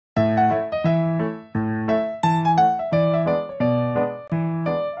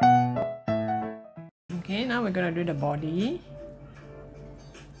now we're gonna do the body.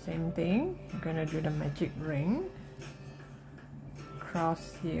 Same thing. We're gonna do the magic ring.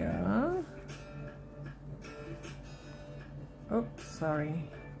 Cross here. Oops, sorry.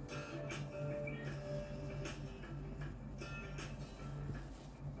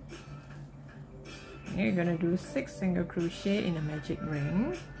 You're gonna do 6 single crochet in a magic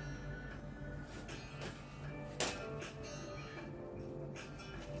ring.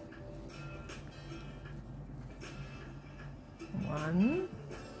 One,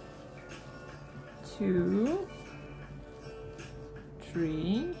 2,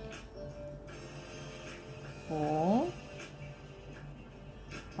 3, 4,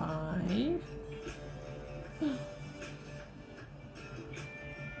 5,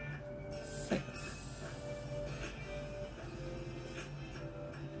 6.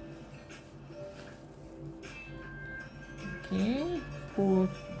 Okay, pull,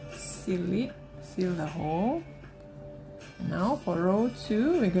 seal the hole. Now for row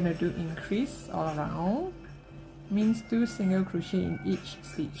 2, we're going to do increase all around. Means 2 single crochet in each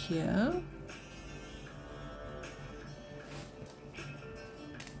stitch here.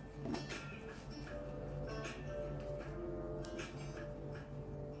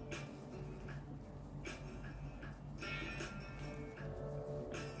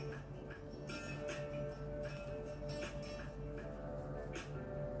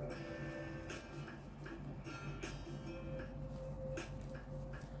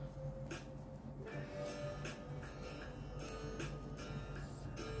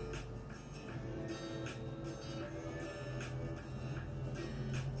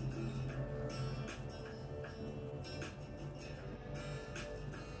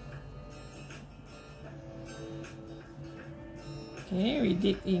 Okay, we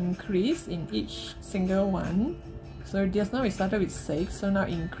did increase in each single one. So just now we started with 6, so now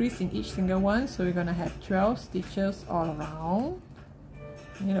increase in each single one. So we're gonna have 12 stitches all around.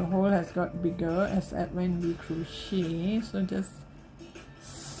 And the hole has got bigger as at when we crochet. So just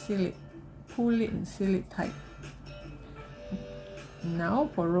seal it, pull it and seal it tight. Now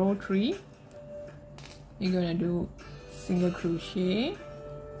for row 3, you're gonna do single crochet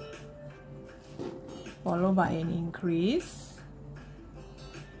followed by an increase.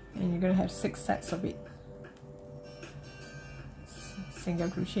 And you're going to have 6 sets of it. Single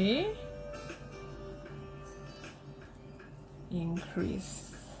crochet,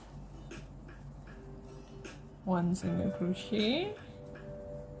 increase, 1 single crochet,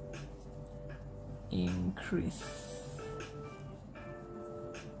 increase.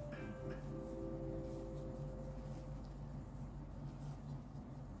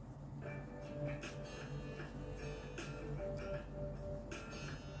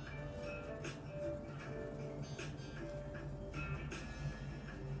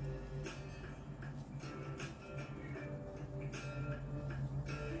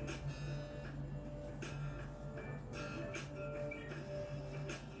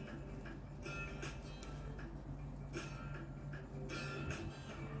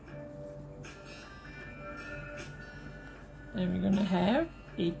 And we're gonna have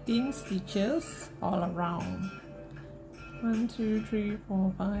 18 stitches all around. 1, 2, 3,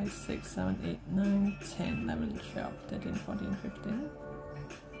 4, 5, 6, 7, 8, 9, 10, 11, 12, 13, 14, 15,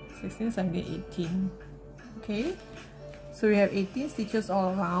 16, 17, 18. Okay, so we have 18 stitches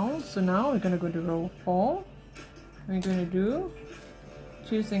all around. So now we're gonna go to row 4. We're gonna do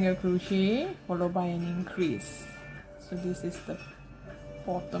 2 single crochet followed by an increase. So this is the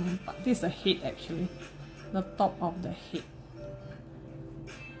bottom part. This is the head actually, the top of the head.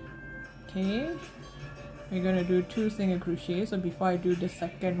 Okay, we're gonna do 2 single crochet. So before I do the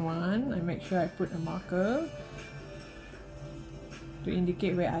second one, I make sure I put a marker to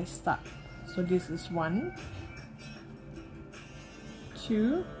indicate where I start. So this is 1,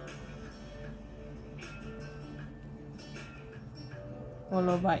 2,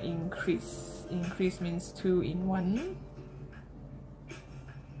 followed by increase. Increase means 2 in 1.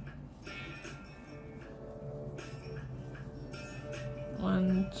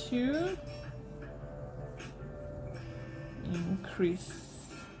 One, 2, increase,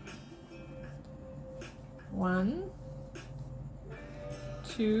 1,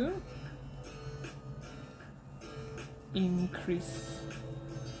 2, increase.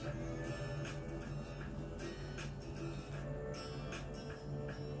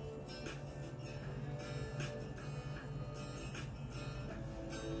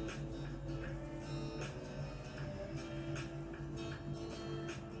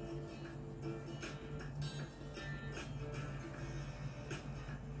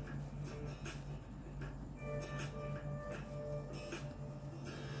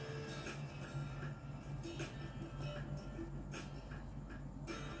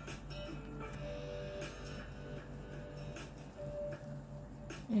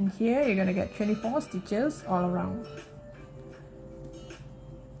 And here you're gonna get 24 stitches all around.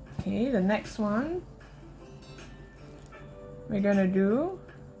 Okay, the next one, we're gonna do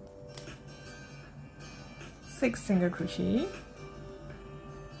 6 single crochet.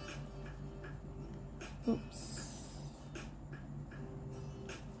 Oops.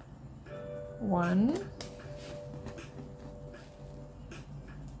 1,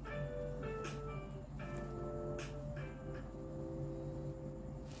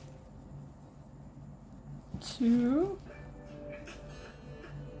 2,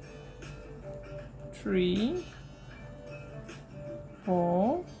 3,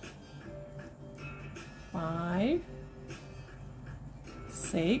 4, 5,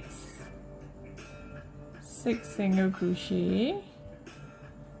 6 single crochet.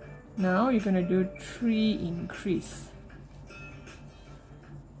 Now you're going to do 3 increase.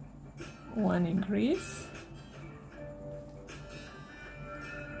 1 increase,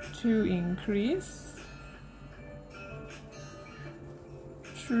 2 increase,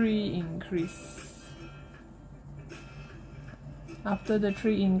 3 increase. After the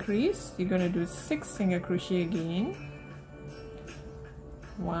 3 increase, you're going to do 6 single crochet again.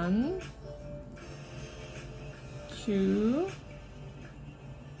 1, 2,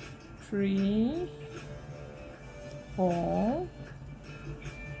 3, 4,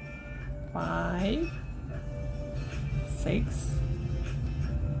 5, 6.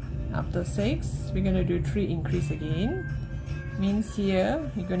 After 6, we're going to do 3 increase again. Means here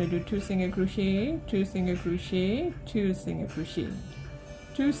you're going to do 2 single crochet, 2 single crochet, 2 single crochet,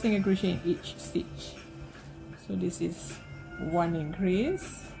 2 single crochet in each stitch. So this is 1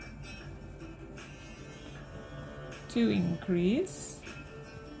 increase, 2 increase,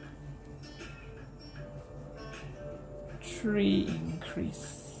 3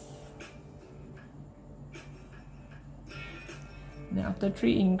 increase. Now after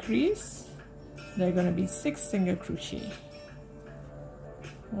 3 increase, there are going to be 6 single crochet.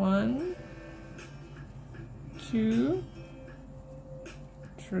 1, 2,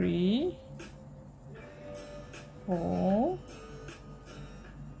 3, 4,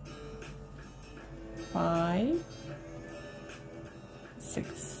 5,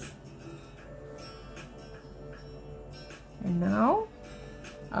 6. And now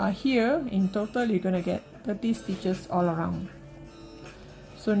here in total you're going to get 30 stitches all around.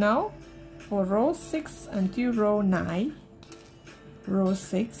 So now for row 6 until row 9, row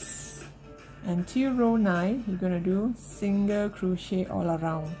 6 until row 9, you're going to do single crochet all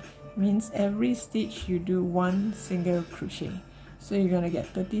around. Means every stitch you do 1 single crochet. So you're going to get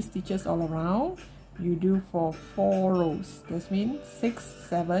 30 stitches all around. You do for 4 rows. That means 6,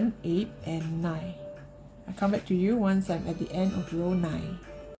 7, 8 and 9. I'll come back to you once I'm at the end of row 9.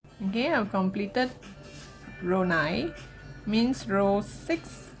 Okay, I've completed row 9. Means row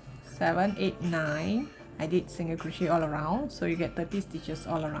 6, 7, 8, 9. I did single crochet all around, so you get 30 stitches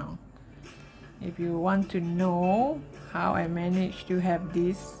all around. If you want to know how I managed to have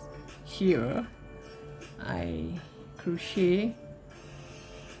this here, I crochet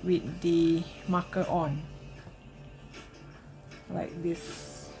with the marker on like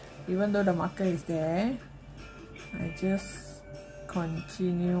this. Even though the marker is there, I just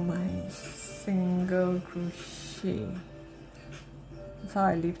continue my single crochet. That's how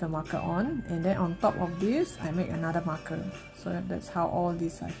I leave the marker on, and then on top of this I make another marker. So that's how all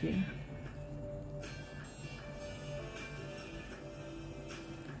these are here.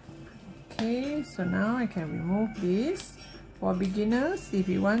 Okay, so now I can remove this. For beginners, if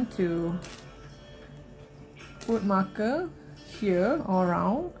you want to put marker here all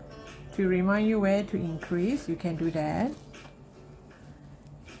around to remind you where to increase, you can do that.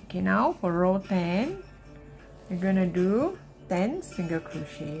 Okay, now for row 10, you're gonna do 10 single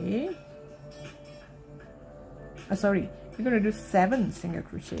crochet. You're gonna do 7 single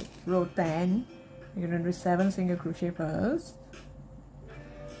crochet. Row 10, you're gonna do 7 single crochet first.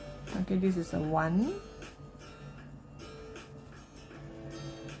 Okay, this is a 1,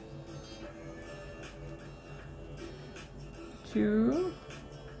 2,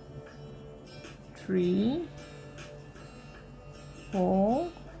 3, 4,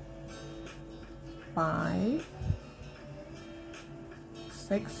 5,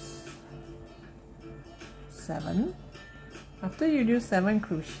 6, 7. After you do 7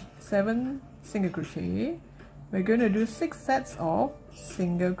 single crochet, we're going to do 6 sets of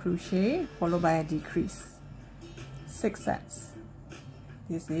single crochet followed by a decrease. 6 sets.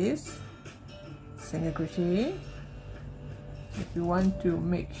 This is single crochet. If you want to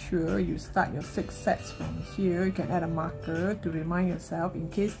make sure you start your 6 sets from here, you can add a marker to remind yourself in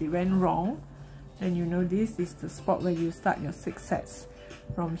case they went wrong. Then you know this is the spot where you start your 6 sets.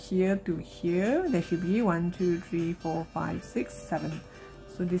 from here to here there should be 1 2 3 4 5 6 7.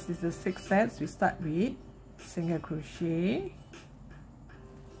 So this is the 6 sets. We start with single crochet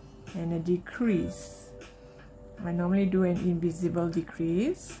and a decrease. I normally do an invisible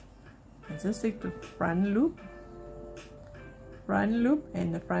decrease. I just take the front loop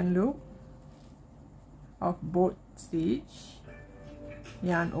and the front loop of both stitch,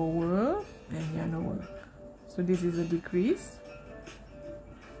 yarn over and yarn over. So this is a decrease,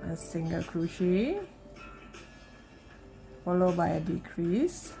 a single crochet followed by a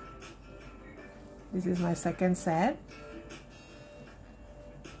decrease. This is my second set,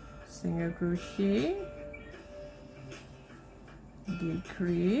 single crochet,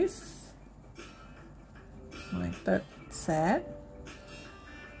 decrease, my third set,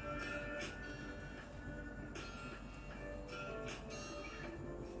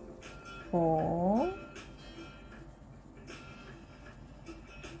 four,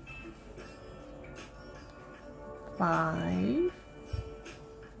 five,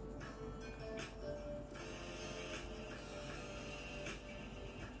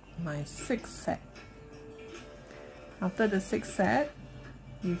 my sixth set. After the sixth set,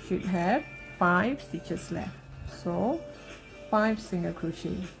 you should have 5 stitches left. So 5 single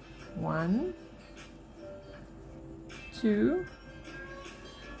crochet, 1 2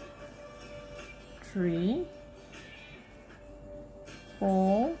 3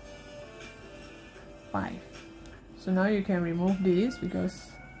 4 5. So now you can remove this because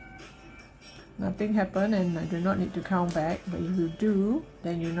nothing happened and I do not need to count back, but if you do,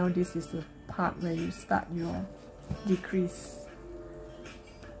 then you know this is the part where you start your decrease.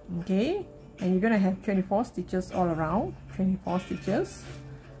 Okay, and you're gonna have 24 stitches all around, 24 stitches.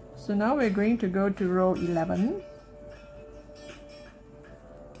 So now we're going to go to row 11.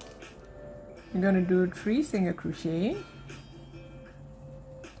 You're going to do 3 single crochet,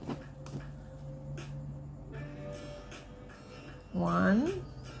 one,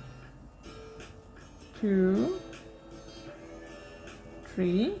 2,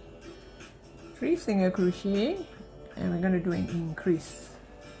 3 single crochet, and we're going to do an increase,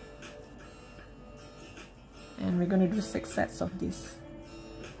 and we're going to do 6 sets of this.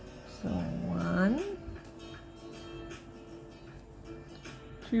 So 1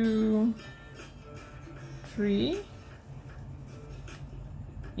 2 3,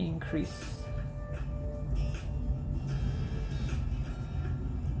 increase.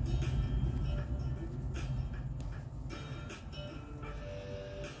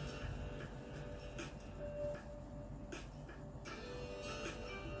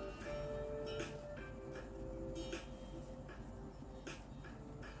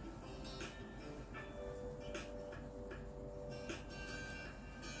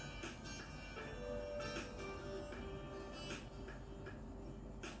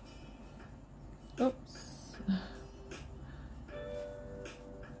 Oops.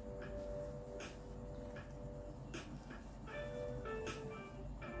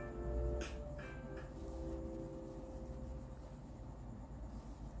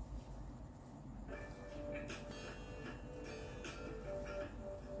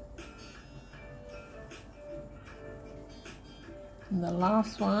 And the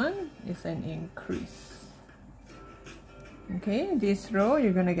last one is an increase. Okay, this row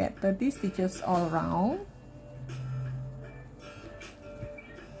you're gonna get 30 stitches all around.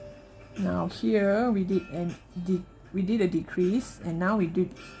 Now here we did a decrease, and now we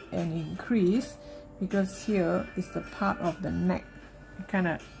did an increase because here is the part of the neck. It kind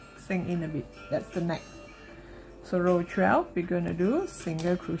of sink in a bit. That's the neck. So row 12 we're gonna do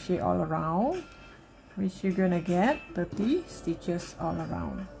single crochet all around, which you're gonna get 30 stitches all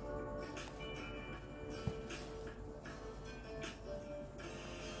around.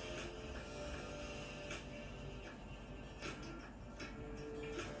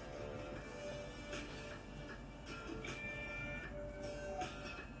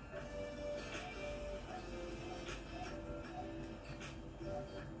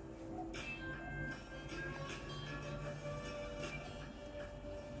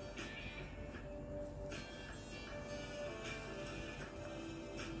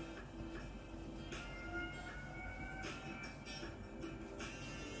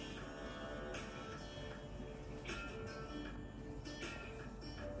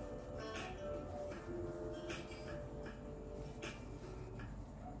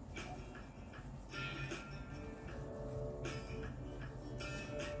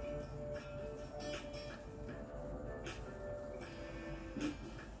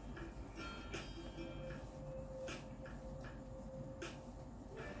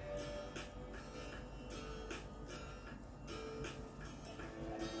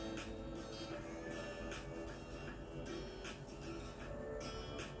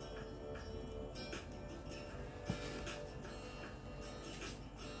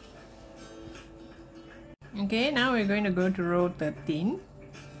 Okay, now we're going to go to row 13.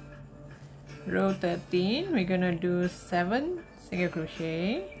 Row 13, we're going to do 7 single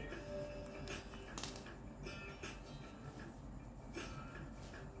crochet,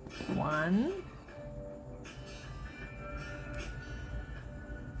 1,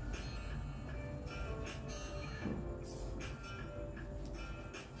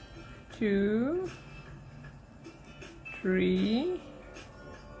 2, 3,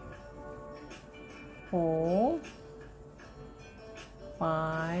 4,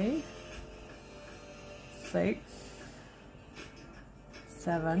 5, 6,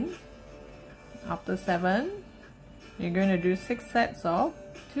 7. After 7, you're going to do 6 sets of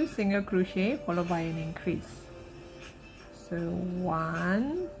 2 single crochet followed by an increase. So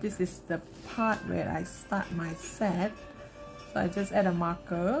 1, this is the part where I start my set, so I just add a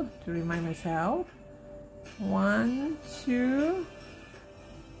marker to remind myself. 1, 2,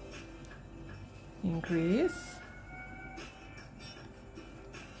 increase,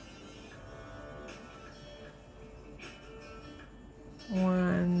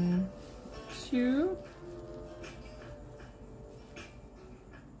 1, 2,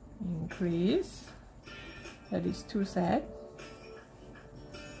 increase, that is 2 sets,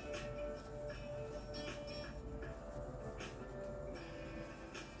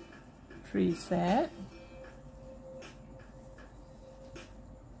 3 sets,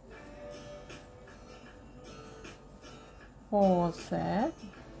 4 sets,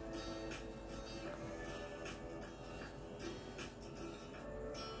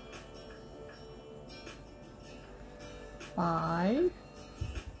 5,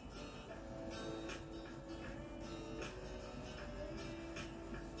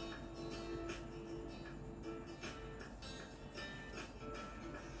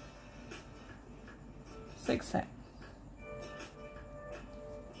 6 sets.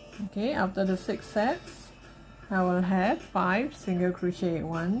 Okay, after the 6 sets, I will have 5 single crochet.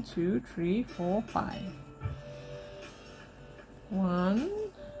 1, 2, 3, 4, 5. 1,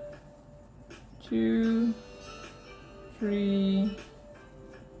 2, 3,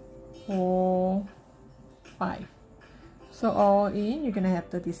 4, 5. So all in, you're gonna have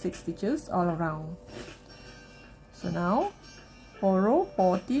 36 stitches all around. So now for row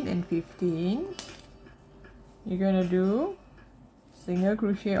 14 and 15, you're gonna do single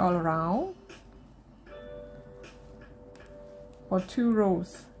crochet all around for 2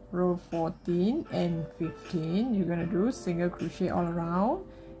 rows. Row 14 and 15, you're gonna do single crochet all around,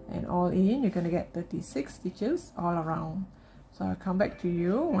 and all in, you're gonna get 36 stitches all around. So I'll come back to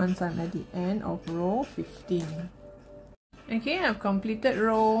you once I'm at the end of row 15. Okay, I've completed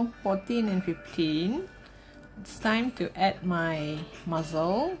row 14 and 15. It's time to add my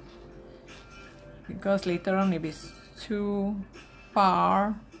muzzle, because later on if it's too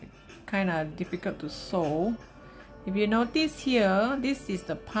far, kind of difficult to sew. If you notice here, this is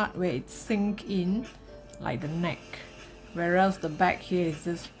the part where it sinks in like the neck, whereas the back here is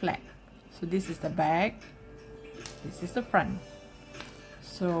just flat. So this is the back, this is the front.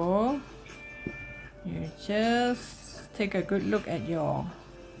 So you just take a good look at your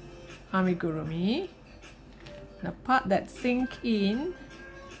amigurumi. The part that sinks in,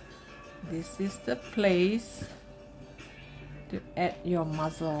 this is the place to add your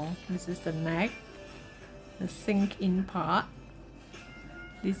muzzle. This is the neck, the sink in part.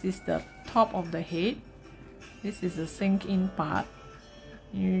 This is the top of the head. This is the sink in part.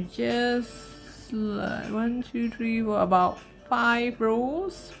 You just 1, 2, 3, 4, about 5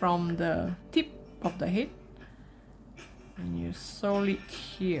 rows from the tip of the head, and you sew it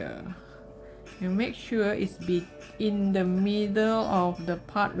here. You make sure it's in the middle of the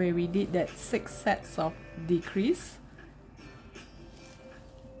part where we did that 6 sets of decrease.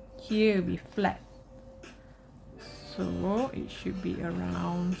 Here will be flat, so it should be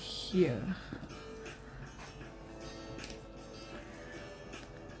around here.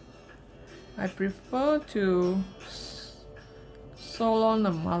 I prefer to sew on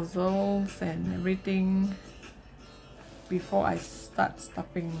the muzzles and everything before I start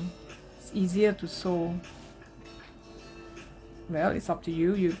stuffing. It's easier to sew. Well, it's up to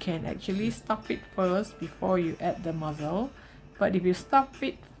you. You can actually stuff it first before you add the muzzle. But if you stuff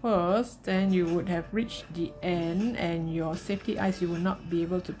it first, then you would have reached the end, and your safety eyes, you will not be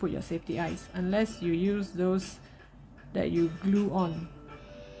able to put your safety eyes unless you use those that you glue on.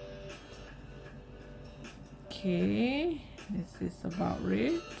 Okay, this is about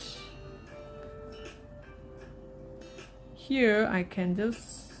it. Here I can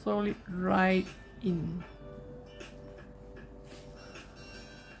just sew it right in.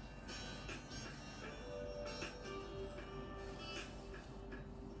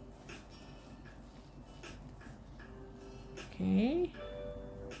 Okay.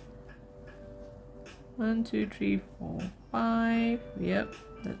 1, 2, 3, 4, 5. Yep,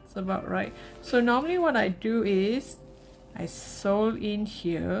 that's about right. So normally what I do is I sew in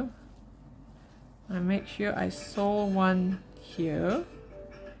here. I make sure I sew one here,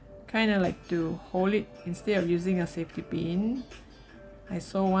 kind of like to hold it instead of using a safety pin. I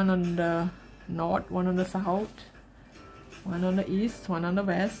sew one on the north, one on the south, one on the east, one on the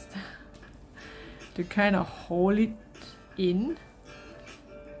west to kind of hold it in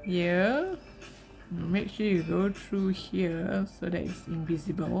here. Make sure you go through here so that it's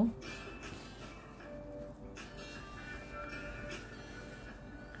invisible.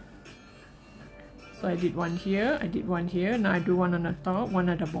 So I did one here, I did one here, now I do one on the top, one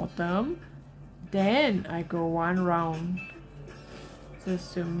at the bottom. Then I go one round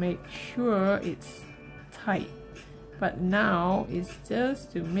just to make sure it's tight. But now it's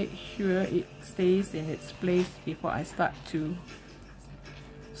just to make sure it stays in its place before I start to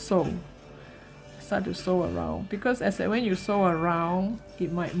sew. Start to sew around, because when you sew around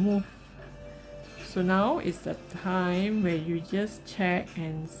it might move. So now is the time where you just check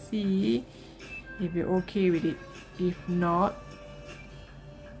and see if you're okay with it. If not,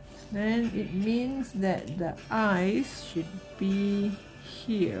 then it means that the eyes should be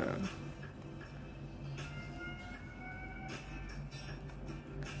here.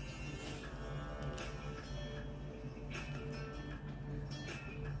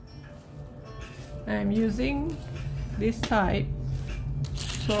 I'm using this type,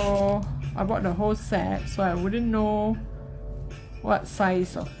 so I bought the whole set, so I wouldn't know what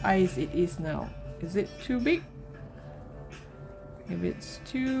size of eyes it is now. Is it too big? If it's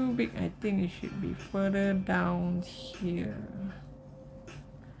too big, I think it should be further down here.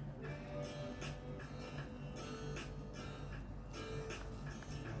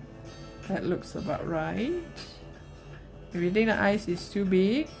 That looks about right. If you think the eyes is too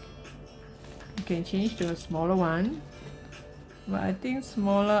big, you can change to a smaller one. But I think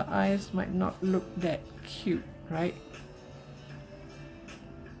smaller eyes might not look that cute, right?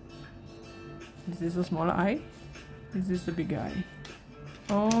 Is this a smaller eye? Is this a bigger eye?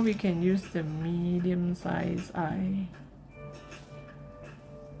 Or we can use the medium size eye.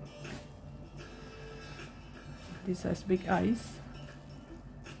 This has big eyes.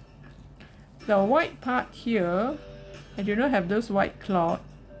 The white part here, I do not have those white cloth.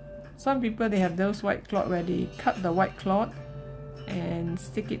 Some people, they have those white cloth where they cut the white cloth and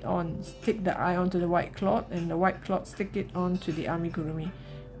stick the eye onto the white cloth, and the white cloth stick it onto the amigurumi.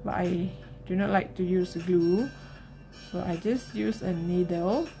 But I do not like to use glue, so I just use a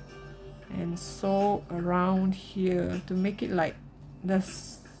needle and sew around here to make it like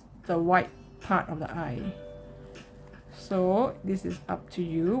this, the white part of the eye. So this is up to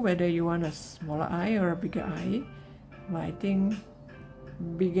you whether you want a smaller eye or a bigger eye. But I think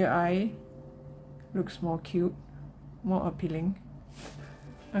bigger eye looks more cute, more appealing.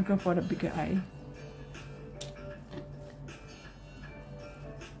 I'll go for the bigger eye.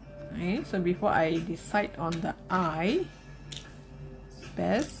 Okay, so before I decide on the eye, it's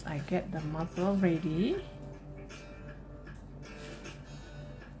best I get the muzzle ready.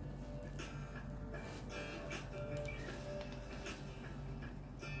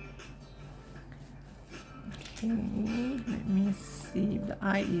 Okay, let me see. The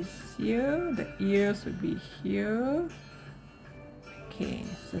eye is here, the ears would be here. Okay,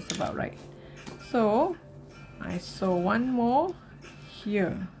 so that's about right. So I sew one more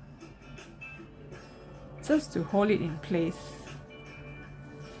here just to hold it in place.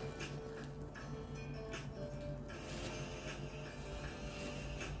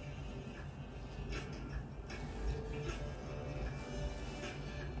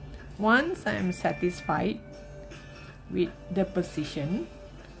 Once I'm satisfied with the position,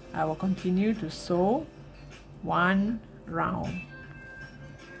 I will continue to sew one round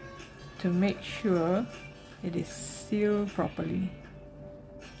to make sure it is sealed properly.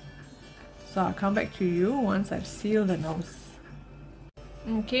 So I'll come back to you once I've sealed the nose.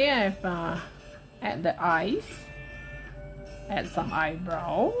 Okay, I've add the eyes, add some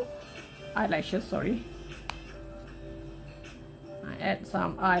eyelashes, sorry. I add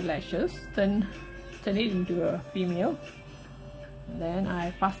some eyelashes, turn it into a female. Then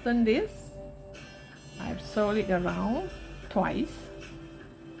I fasten this. I've sewed it around twice.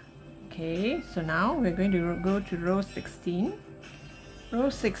 Okay, so now we're going to go to row 16. Row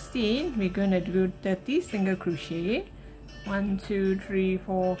 16, we're going to do 30 single crochet. 1, 2, 3,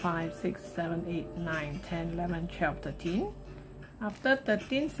 4, 5, 6, 7, 8, 9, 10, 11, 12, 13. After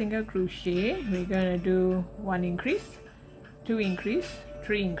 13 single crochet, we're going to do 1 increase, 2 increase,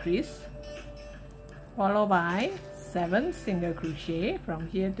 3 increase, followed by 7 single crochet from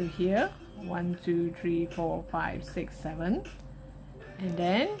here to here. 1 2 3 4 5 6 7, and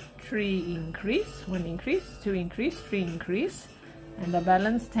then 3 increase, 1 increase, 2 increase, 3 increase, and the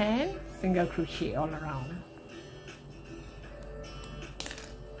balance 10 single crochet all around.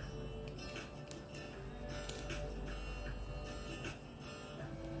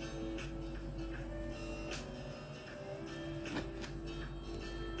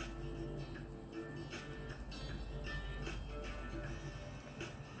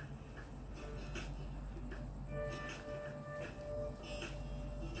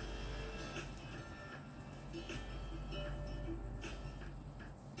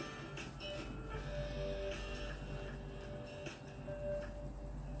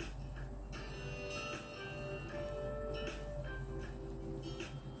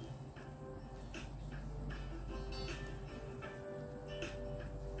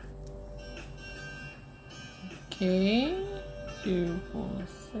 Okay, 2 4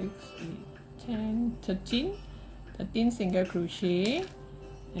 6 8 10 13 single crochet,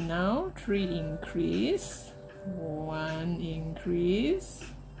 and now 3 increase, 1 increase,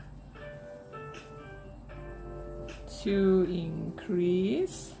 2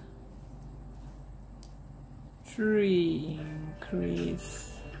 increase, 3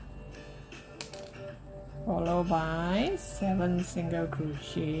 increase, followed by 7 single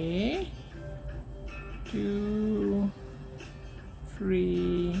crochet, 2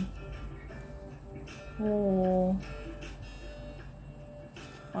 3 4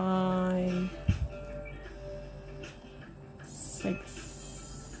 5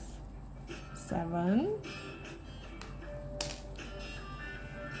 6 7,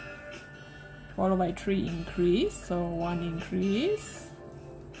 followed by 3 increase, so 1 increase,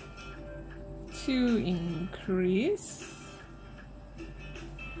 2 increase,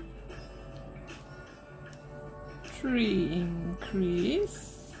 3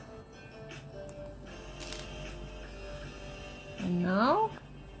 increase, and now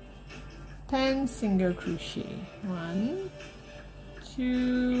 10 single crochet, 1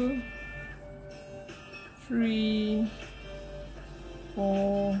 2 3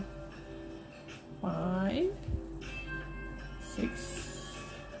 4 5 6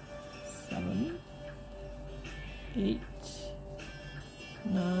 7 8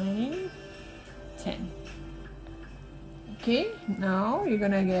 9 10. Okay, now you're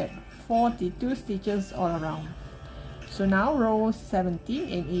gonna get 42 stitches all around. So now row 17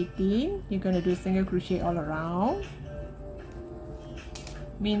 and 18, you're gonna do single crochet all around.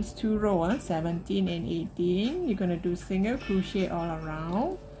 Means 2 rows, 17 and 18, you're gonna do single crochet all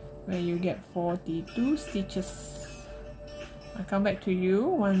around, where you get 42 stitches. I'll come back to you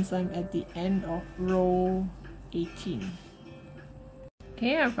once I'm at the end of row 18.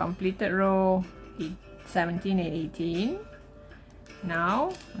 Okay, I've completed row 17 and 18.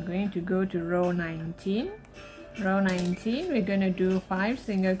 Now I'm going to go to row 19. Row 19, we're going to do 5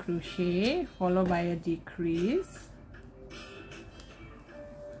 single crochet followed by a decrease.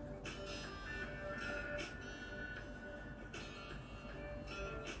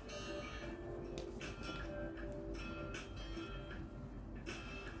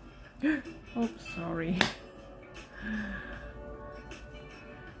 Oops, sorry.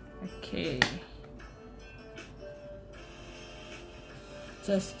 Okay.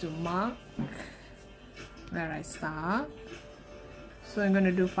 Just to mark where I start. So I'm going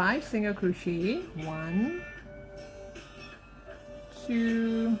to do 5 single crochet. 1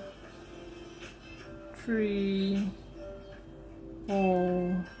 2 3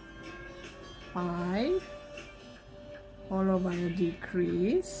 4 5, followed by a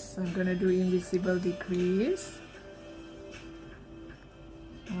decrease. I'm going to do invisible decrease.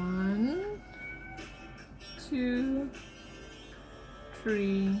 1 2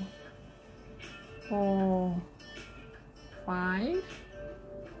 3 4 5,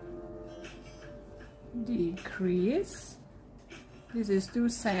 decrease. This is 2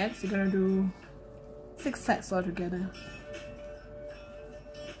 sets. You're going to do 6 sets altogether.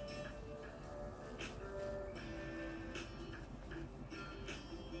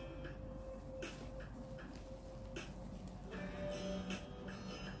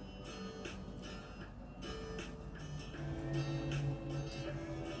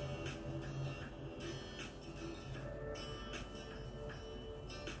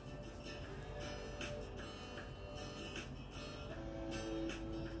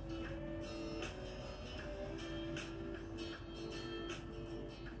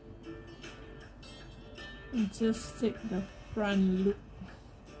 And just take the front loop.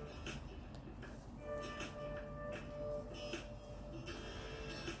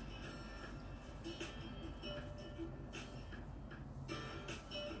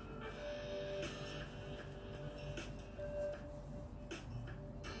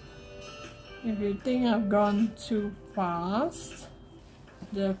 If you think I've gone too fast,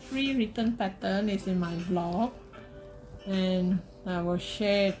 the free written pattern is in my blog and I will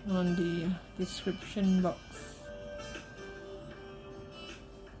share it on the description box.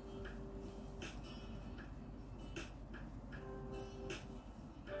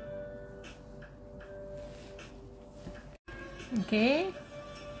 Okay,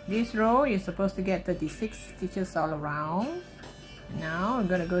 this row you're supposed to get 36 stitches all around. Now I'm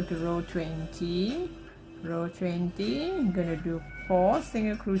gonna go to row 20. Row 20, I'm gonna do 4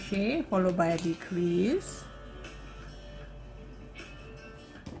 single crochet followed by a decrease.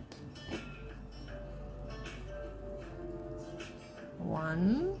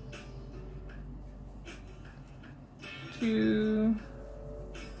 One, 2,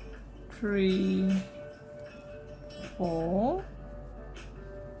 3, 4,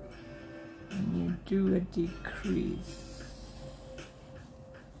 and you do a decrease.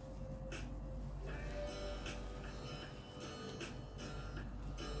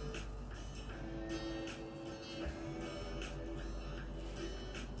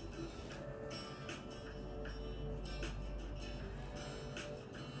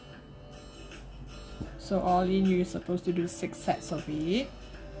 So all in, you're supposed to do 6 sets of it.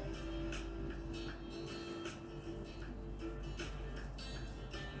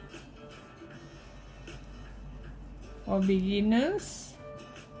 For beginners,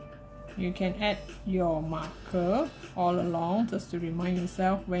 you can add your marker all along just to remind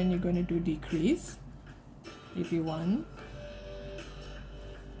yourself when you're going to do decrease if you want.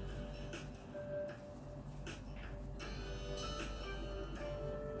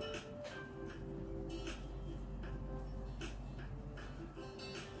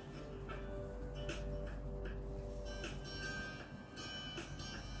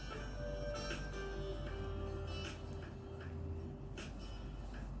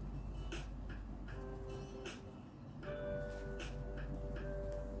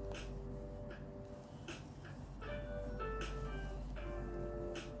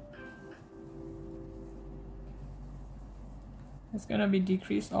 It's going to be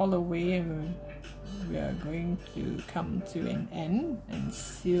decreased all the way, and we are going to come to an end and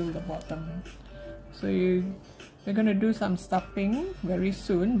seal the bottom. So we're going to do some stuffing very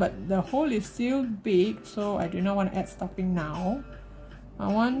soon, but the hole is still big, so I do not want to add stuffing now. I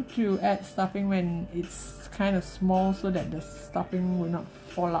want to add stuffing when it's kind of small so that the stuffing will not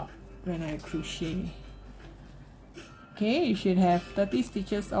fall out when I crochet. Okay, you should have 30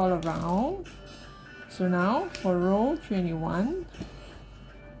 stitches all around. So now for row 21,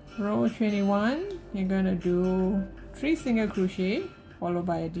 you're gonna do 3 single crochet followed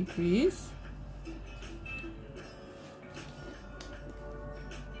by a decrease.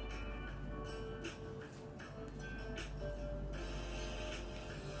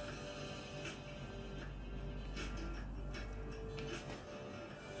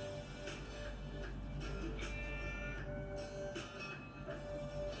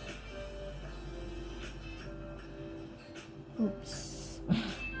 Oops.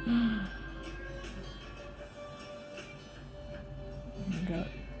 Got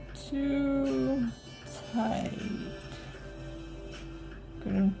too tight.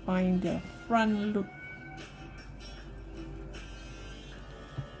 Couldn't find the front loop.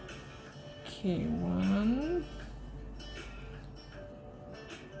 Okay, 1,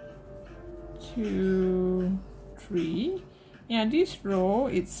 2, 3. Yeah, this row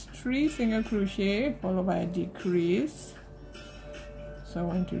it's 3 single crochet followed by a decrease. So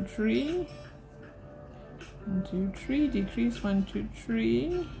 1, 2, 3, 1, 2, 3, decrease, 1, 2,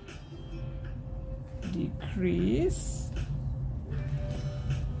 3, decrease.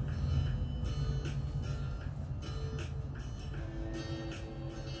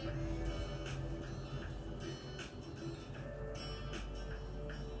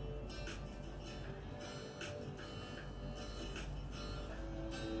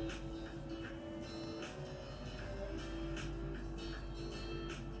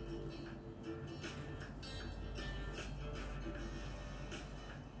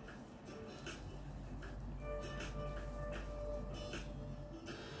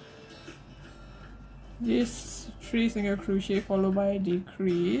 This 3 single crochet followed by a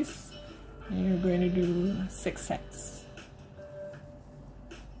decrease, and you're going to do 6 sets.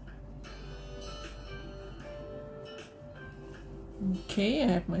 Okay, I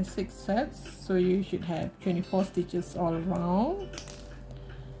have my 6 sets, so you should have 24 stitches all around.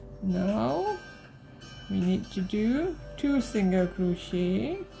 Now we need to do 2 single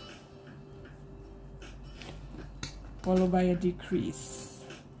crochet followed by a decrease.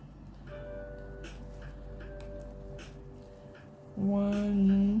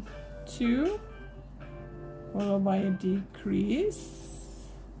 1, 2, followed by a decrease,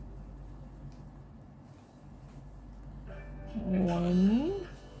 1,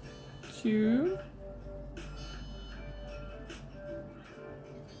 2,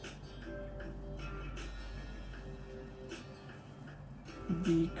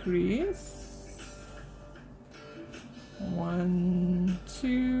 decrease, 1,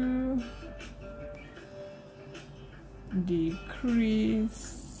 2,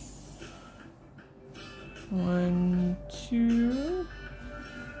 decrease, 1, 2,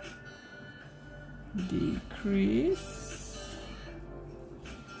 decrease,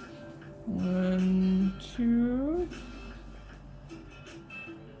 1, 2,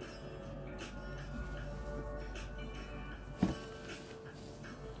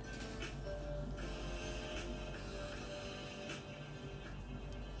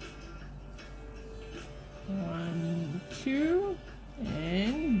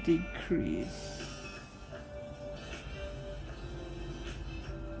 and decrease.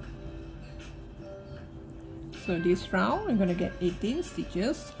 So this round we're going to get 18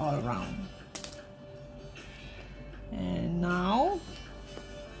 stitches all around. And now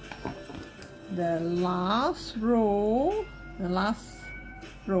the last row we're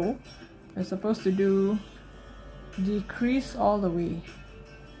supposed to do decrease all the way.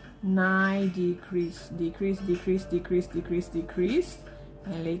 9 decrease, decrease, decrease, decrease, decrease, decrease,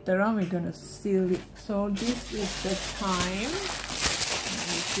 and later on we're gonna seal it. So this is the time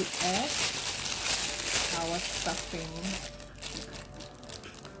we should add our stuffing.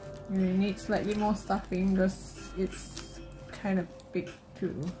 You need slightly more stuffing because it's kind of big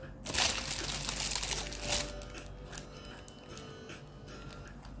too.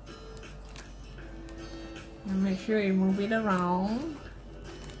 And make sure you move it around.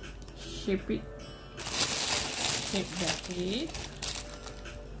 Shape the head.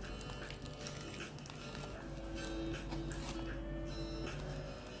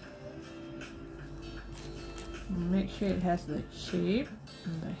 Make sure it has the shape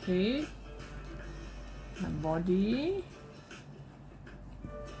and the head, the body.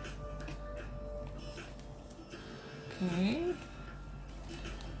 Okay.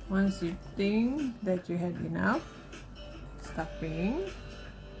 Once you think that you had enough stuffing,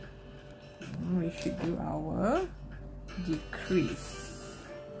 we should do our decrease.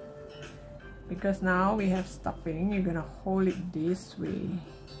 Because now we have stuffing, you're gonna hold it this way,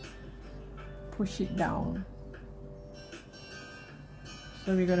 push it down.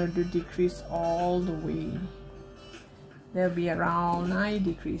 So we're gonna do decrease all the way. There'll be around 9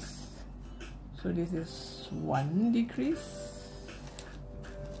 decrease. So this is 1 decrease.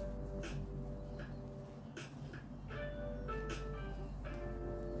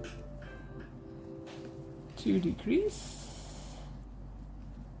 2 decrease.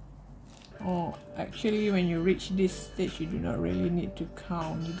 Oh, actually when you reach this stage you do not really need to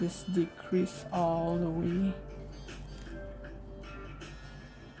count, you just decrease all the way.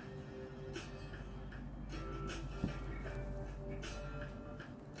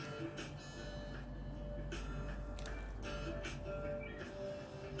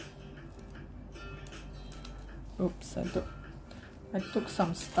 Oops, I took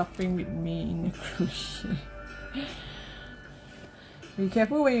some stuffing with me in the crochet. Be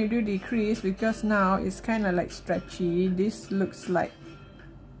careful when you do decrease because now it's kind of like stretchy. This looks like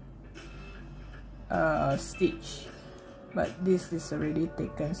a stitch, but this is already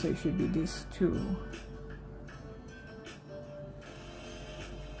taken, so it should be this too.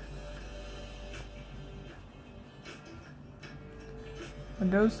 For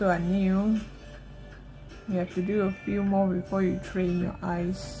those who are new, you have to do a few more before you train your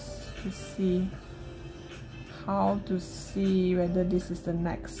eyes to see how to see whether this is the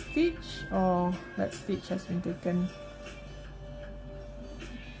next stitch or that stitch has been taken.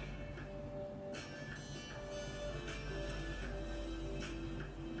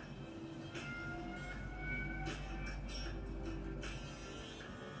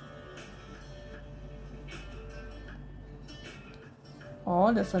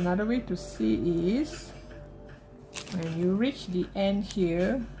 Or there's another way to see is when you reach the end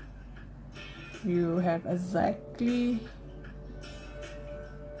here, you have exactly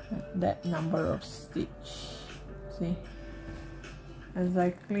that number of stitch. See,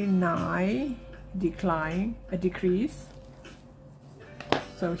 exactly 9 decrease.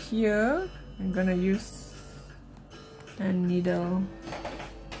 So here I'm gonna use a needle.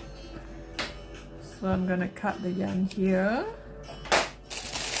 So I'm gonna cut the yarn here.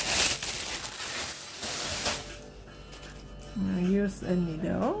 Use a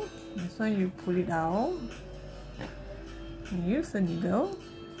needle. This one you pull it out and use a needle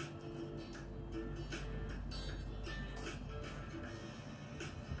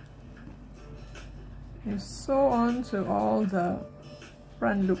and sew on to all the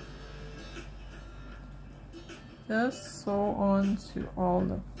front loop. Just sew on to all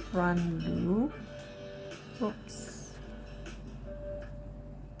the front loop. Oops.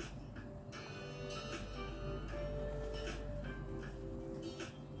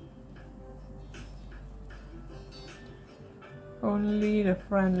 Only the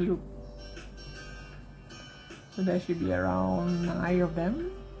front loop. So there should be around 9 of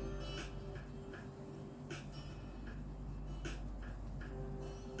them.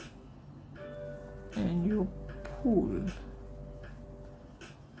 And you pull.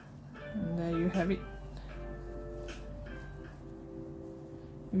 And there you have it.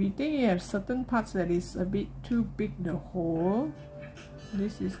 If you think you have certain parts that is a bit too big, the hole,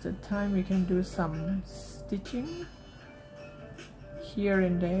 this is the time we can do some stitching here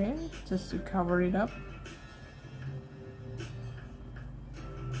and there just to cover it up.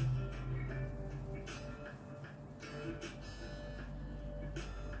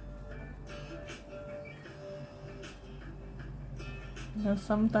 Now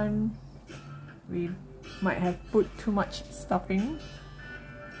sometimes we might have put too much stuffing,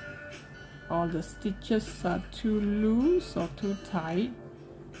 or the stitches are too loose or too tight,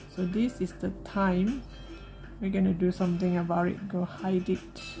 so this is the time we're gonna do something about it. Go hide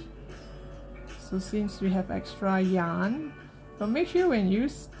it. So since we have extra yarn, but make sure when you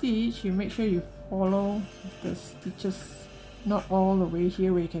stitch, you make sure you follow the stitches, not all the way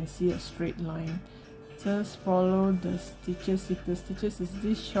here where you can see a straight line. Just follow the stitches. If the stitches is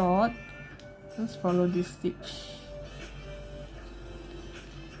this short, just follow this stitch.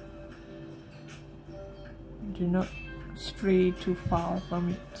 Do not stray too far from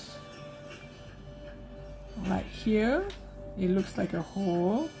it. Like here, it looks like a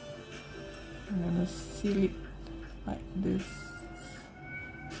hole. I'm gonna seal it like this.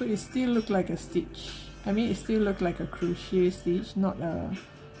 So it still looks like a stitch. I mean, it still looks like a crochet stitch, not a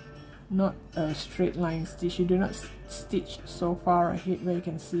straight line stitch. You do not stitch so far ahead where you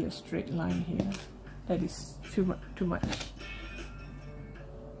can see a straight line here. That is too much.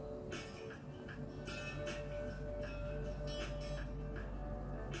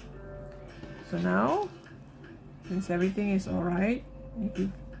 So now, since everything is alright, if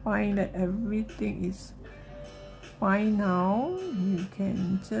you find that everything is fine now, you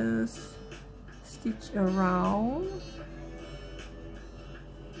can just stitch around.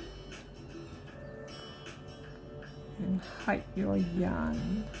 And hide your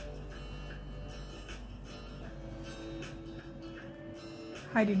yarn.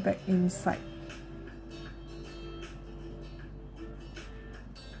 Hide it back inside.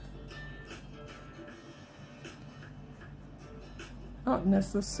 Not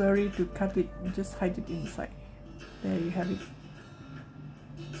necessary to cut it, just hide it inside. There you have it.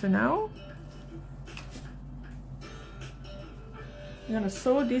 So now I'm gonna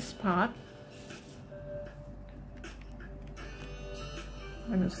sew this part.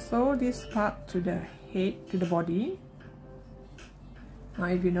 I'm going to sew this part to the head, to the body. Now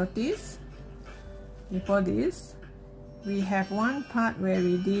if you notice, before this, we have one part where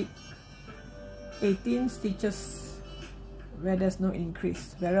we did 18 stitches where there's no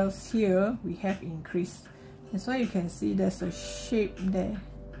increase, whereas here we have increase. That's why you can see there's a shape there.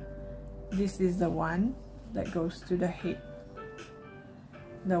 This is the one that goes to the head.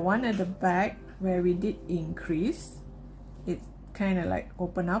 The one at the back where we did increase, it's kind of like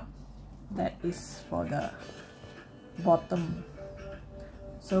open up, that is for the bottom.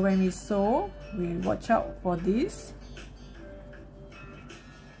 So when we sew, we watch out for this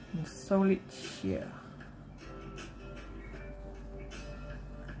and sew it here,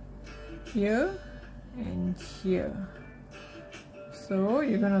 here and here. So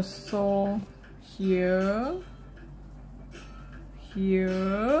you're gonna sew here,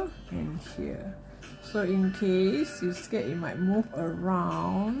 here and here. So in case you're scared it might move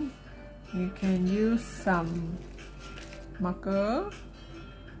around, you can use some marker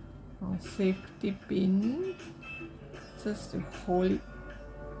or safety pin just to hold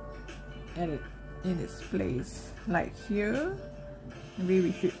it in its place. Like here, maybe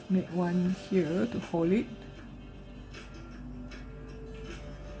we should make one here to hold it.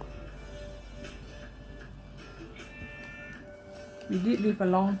 We did leave a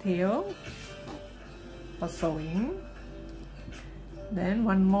long tail for sewing. Then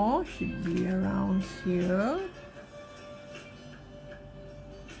one more should be around here.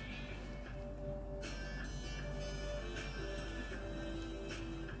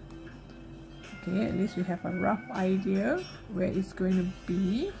 Okay, at least we have a rough idea where it's going to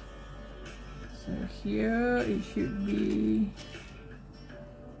be. So here it should be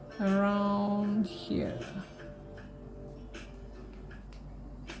around here.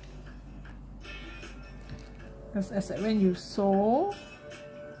 Because as when you sew,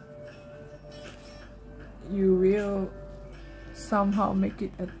 you will somehow make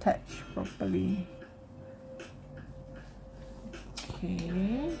it attach properly.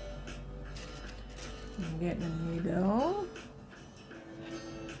 Okay, and get the needle.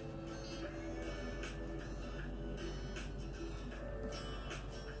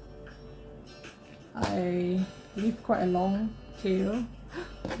 I leave quite a long tail.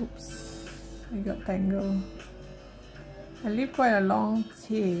 Oops, I got tangled. I leave quite a long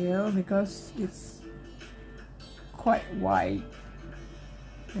tail because it's quite wide.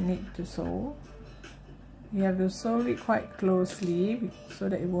 I need to sew. You have to sew it quite closely so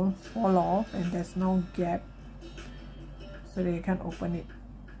that it won't fall off and there's no gap, so that you can't open it.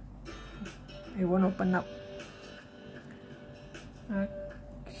 It won't open up.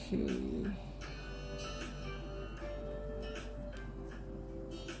 Okay.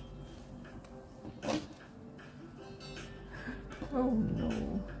 Oh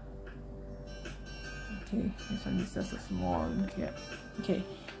no. Okay, this one is just a small gap. Okay,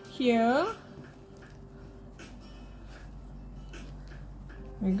 here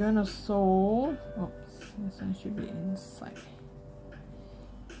we're gonna sew. Oops, this one should be inside.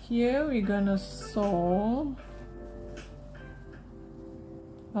 Here we're gonna sew,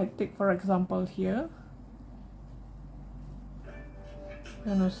 like take for example here.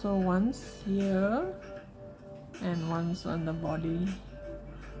 We're gonna sew once here and once on the body.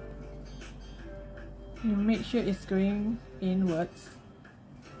 You make sure it's going inwards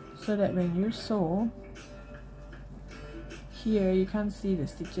so that when you sew here, you can't see the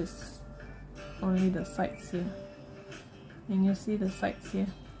stitches, only the sides here, and you see the sides here.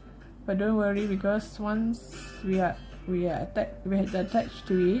 But don't worry, because once we are attached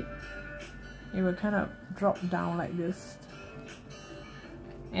to it, it will kind of drop down like this,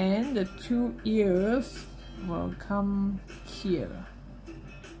 and the two ears will come here.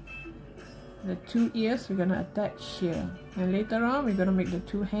 The two ears we're gonna attach here, and later on we're gonna make the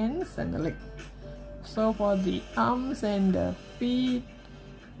two hands and the leg. So for the arms and the feet,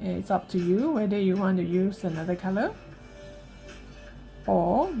 it's up to you whether you want to use another color,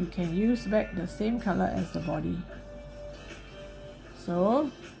 or you can use back the same color as the body.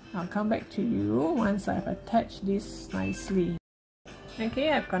 So I'll come back to you once I've attached this nicely.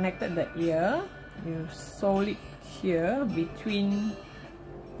 Okay, I've connected the ear. You sew it here between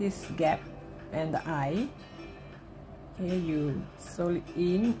this gap and the eye. Okay, you sew it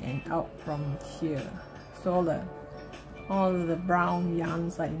in and out from here. So all the brown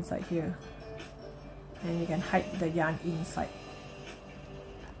yarns are inside here, and you can hide the yarn inside.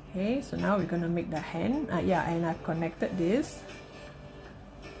 Okay, so now we're gonna make the hand. Yeah, and I've connected this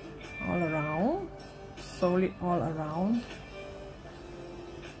all around. Sew it all around.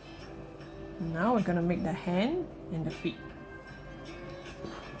 Now we're gonna make the hand and the feet.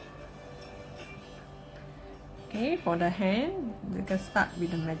 Okay, for the hand, we can start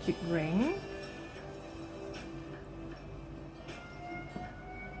with the magic ring.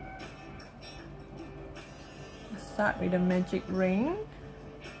 Start with the magic ring.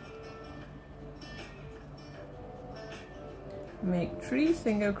 Make 3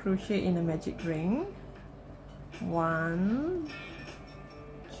 single crochet in the magic ring. 1,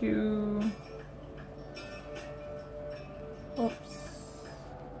 2, oops,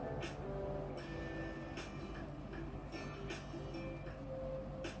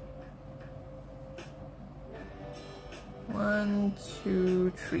 1, 2,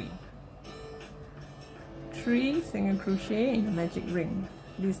 3. 3 single crochet in the magic ring.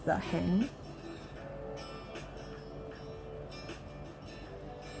 This is the hand.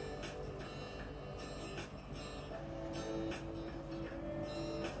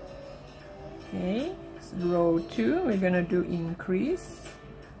 Okay, so row 2, we're gonna do increase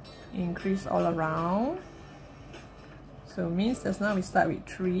all around. So it means just now we start with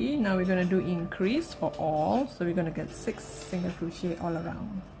 3, now we're gonna do increase for all, so we're gonna get 6 single crochet all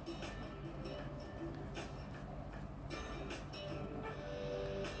around.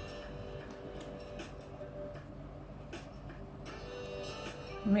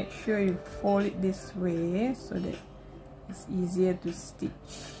 Make sure you fold it this way so that it's easier to stitch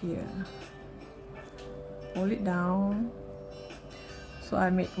here. Fold it down. So I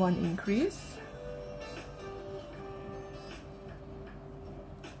made 1 increase.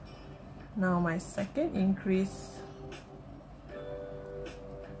 Now my second increase,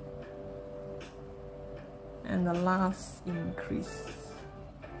 and the last increase.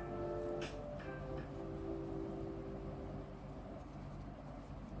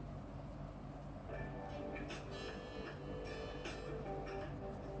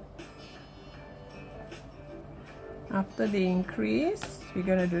 After the increase, we're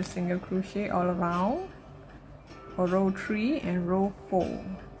going to do single crochet all around for row 3 and row 4.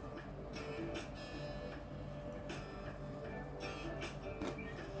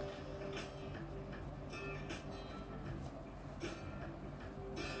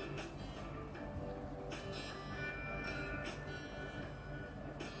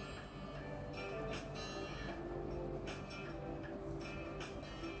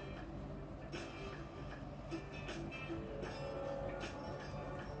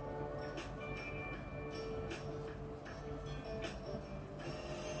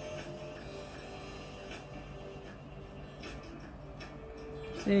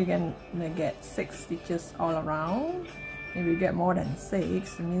 So you're going to get 6 stitches all around. If you get more than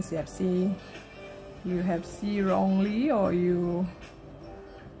 6, it means you have C wrongly, or you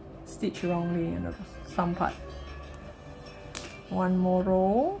stitch wrongly in some part. One more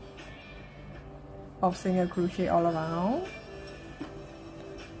row of single crochet all around.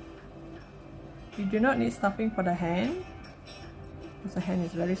 You do not need stuffing for the hand, because the hand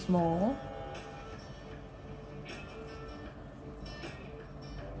is very small.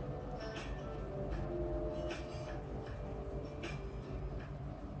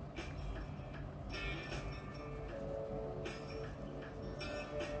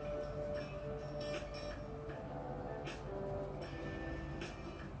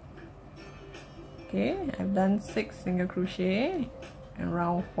 Okay, I've done 6 single crochet in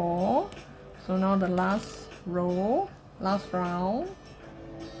round 4. So now the last round,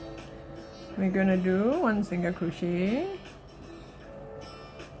 we're gonna do 1 single crochet,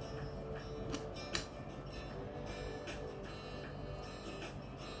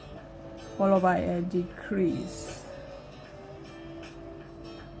 followed by a decrease.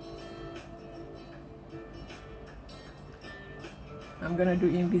 I'm gonna do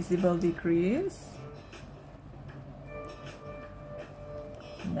invisible decrease.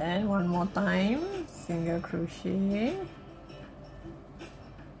 Then one more time, single crochet,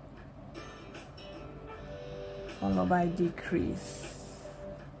 followed by decrease.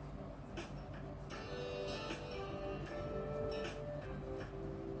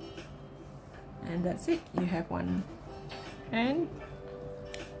 And that's it, you have one. And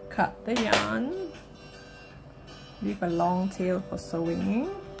cut the yarn, leave a long tail for sewing.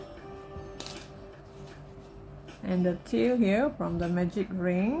 And the tail here from the magic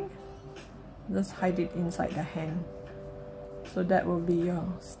ring, just hide it inside the hand. So that will be your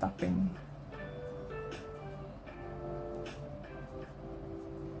stuffing.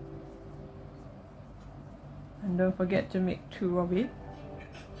 And don't forget to make 2 of it.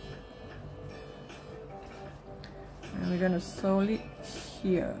 And we're going to sew it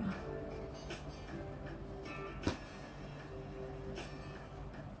here.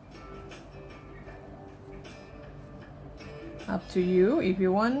 Up to you. If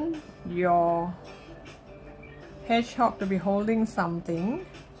you want your hedgehog to be holding something,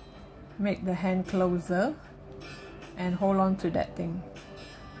 make the hand closer and hold on to that thing,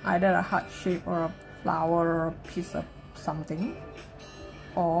 either a heart shape or a flower or a piece of something,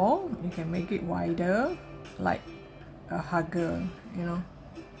 or you can make it wider like a hugger, you know,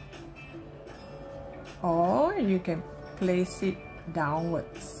 or you can place it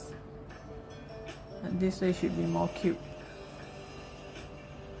downwards, and this way should be more cute.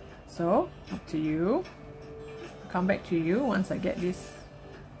 So up to you. Come back to you once I get this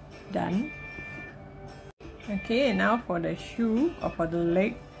done. Okay, now for the shoe, or for the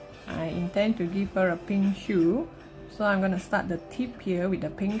leg, I intend to give her a pink shoe. So I'm going to start the tip here with the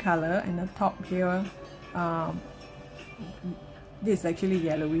pink color, and the top here, this is actually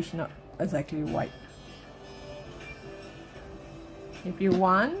yellowish, not exactly white. If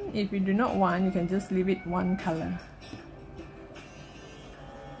you do not want, you can just leave it one color.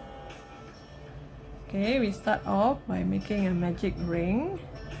 Okay, we start off by making a magic ring.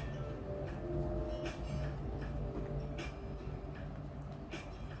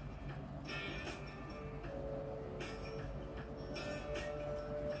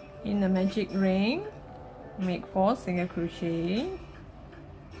 In the magic ring, make 4 single crochet.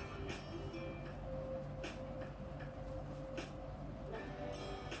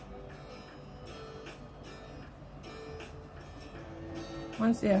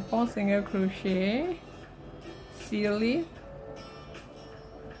 Once you have 4 single crochet, seal it.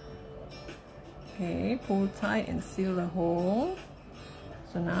 Okay, pull tight and seal the hole.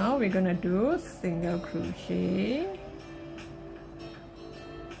 So now we're gonna do single crochet,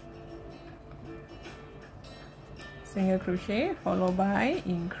 single crochet followed by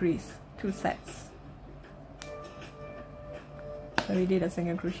increase, 2 sets. So we did a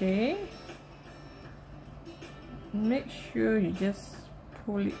single crochet, make sure you just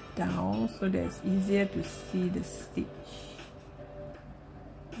pull it down so that it's easier to see the stitch.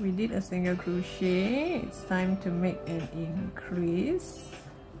 We did a single crochet. It's time to make an increase.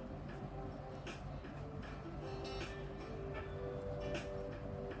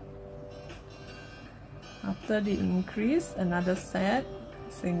 After the increase, another set,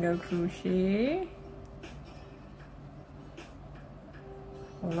 single crochet,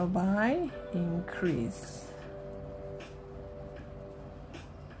 followed by increase.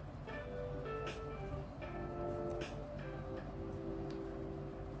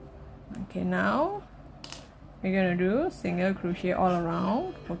 Okay, now we're gonna do single crochet all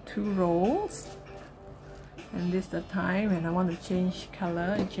around for 2 rows, and this is the time when I want to change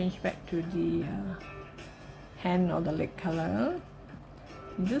color and change back to the hand or the leg color.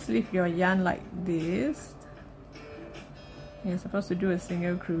 You just leave your yarn like this. You're supposed to do a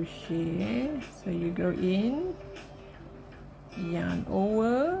single crochet, so you go in, yarn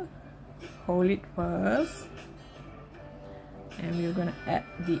over, hold it first, and we're going to add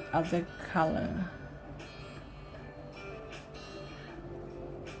the other color.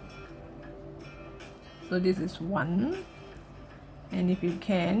 So this is 1, and if you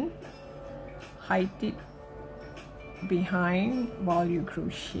can, hide it behind while you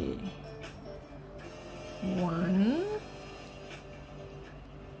crochet. 1,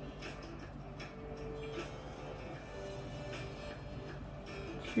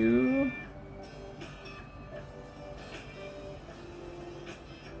 2,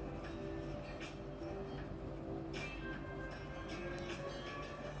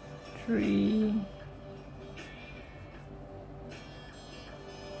 3,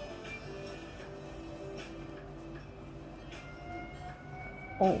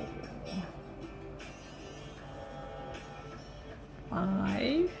 4,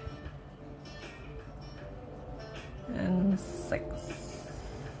 5, and 6.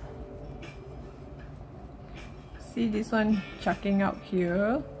 See this one chucking out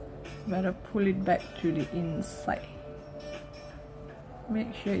here, better pull it back to the inside.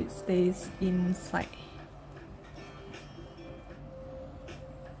 Make sure it stays inside.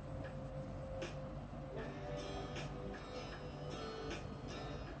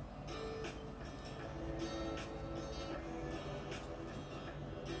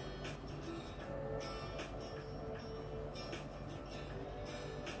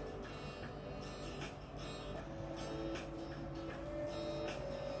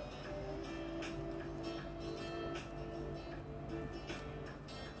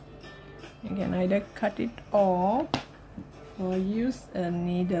 You can either cut it off or use a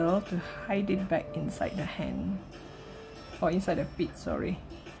needle to hide it back inside the hand, or inside the feet, sorry.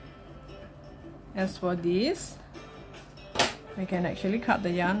 As for this, we can actually cut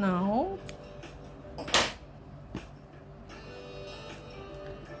the yarn now,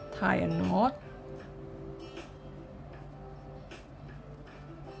 tie a knot,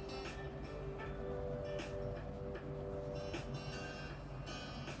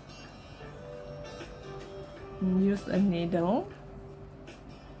 use a needle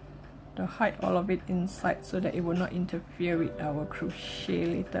to hide all of it inside so that it will not interfere with our crochet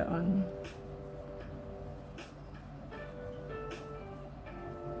later on.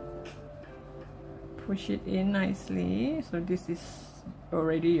 Push it in nicely. So this is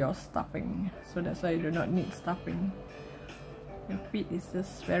already your stuffing, so that's why you do not need stuffing. Your feet is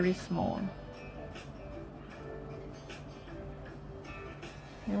just very small.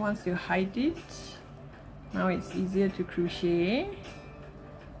 And once you hide it, now it's easier to crochet.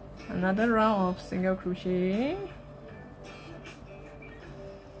 Another round of single crochet.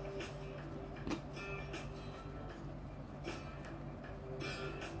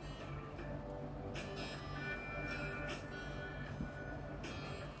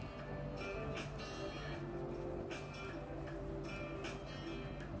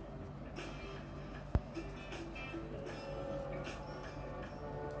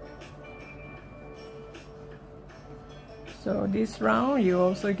 So this round you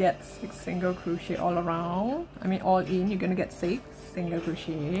also get 6 single crochet all around. I mean all in, you're gonna get 6 single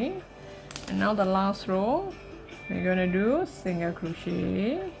crochet. And now the last row, we're gonna do single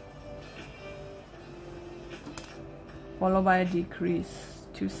crochet followed by a decrease,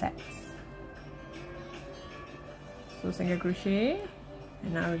 2 sets. So single crochet,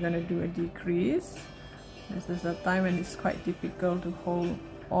 and now we're gonna do a decrease. This is the time when it's quite difficult to hold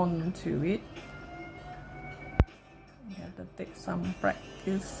on to it. You have to take some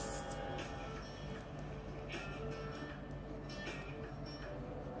practice.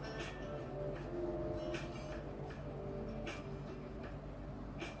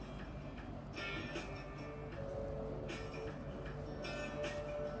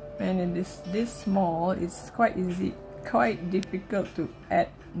 when it is this small, it's quite difficult to add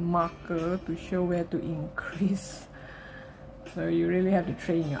marker to show where to increase. So you really have to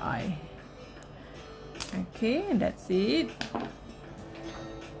train your eye. Okay, and that's it.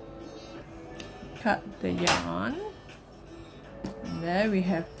 Cut the yarn. And there we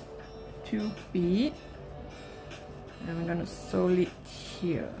have 2 feet. And I'm gonna sew it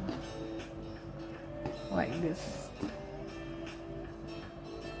here, like this.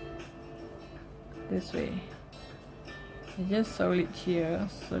 This way. You just sew it here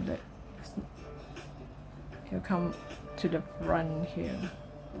so that it'll come to the front here.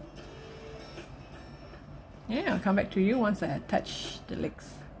 Yeah, I'll come back to you once I attach the legs.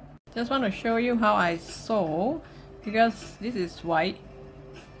 Just want to show you how I sew, because this is white,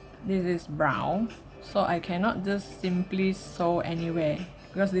 this is brown, so I cannot just simply sew anywhere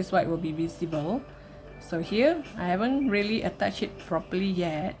because this white will be visible. So here, I haven't really attached it properly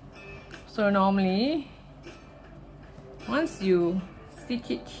yet. So normally, once you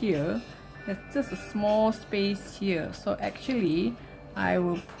stitch it here, there's just a small space here. So actually, I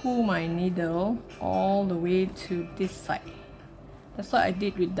will pull my needle all the way to this side. That's what I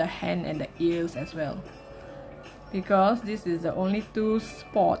did with the hand and the ears as well. Because this is the only 2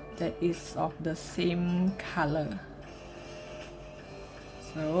 spots that is of the same color.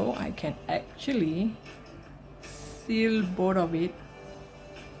 So I can actually seal both of it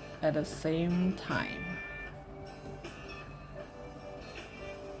at the same time.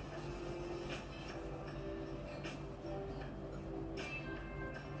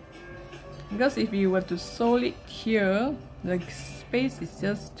 Because if you were to sew it here, the space is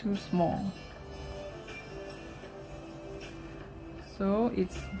just too small. So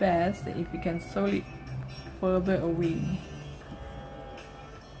it's best if you can sew it further away.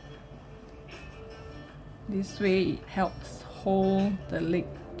 This way it helps hold the leg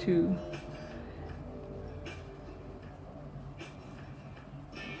too.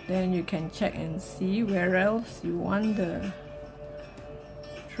 Then you can check and see where else you want the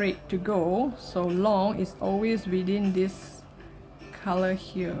thread to go. So long it's always within this color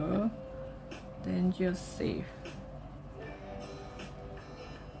here, then just safe.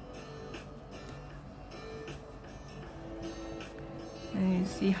 And you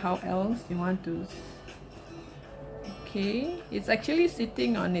see how else you want to. Okay, it's actually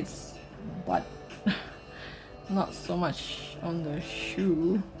sitting on its butt, not so much on the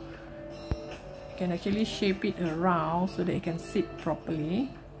shoe. You can actually shape it around so that it can sit properly.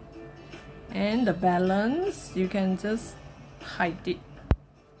 And the balance, you can just hide it.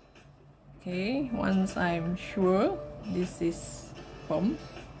 Okay, once I'm sure this is firm,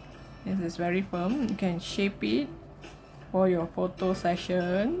 this is very firm, you can shape it for your photo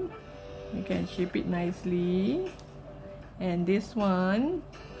session. You can shape it nicely. And this one,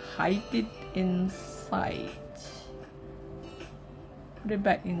 hide it inside. Put it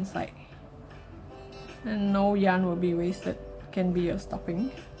back inside. And no yarn will be wasted. Can be your stuffing.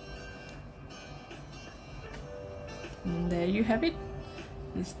 And there you have it.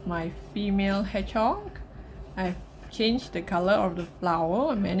 This is my female hedgehog. I've changed the color of the flower.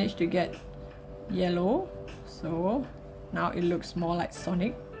 I managed to get yellow. So now it looks more like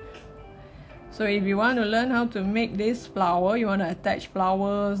Sonic. So if you want to learn how to make this flower, you want to attach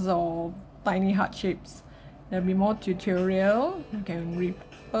flowers or tiny heart shapes, there'll be more tutorial. You can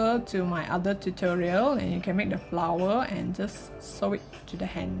refer to my other tutorial and you can make the flower and just sew it to the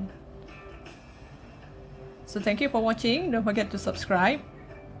hand. So thank you for watching. Don't forget to subscribe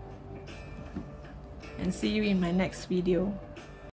and see you in my next video.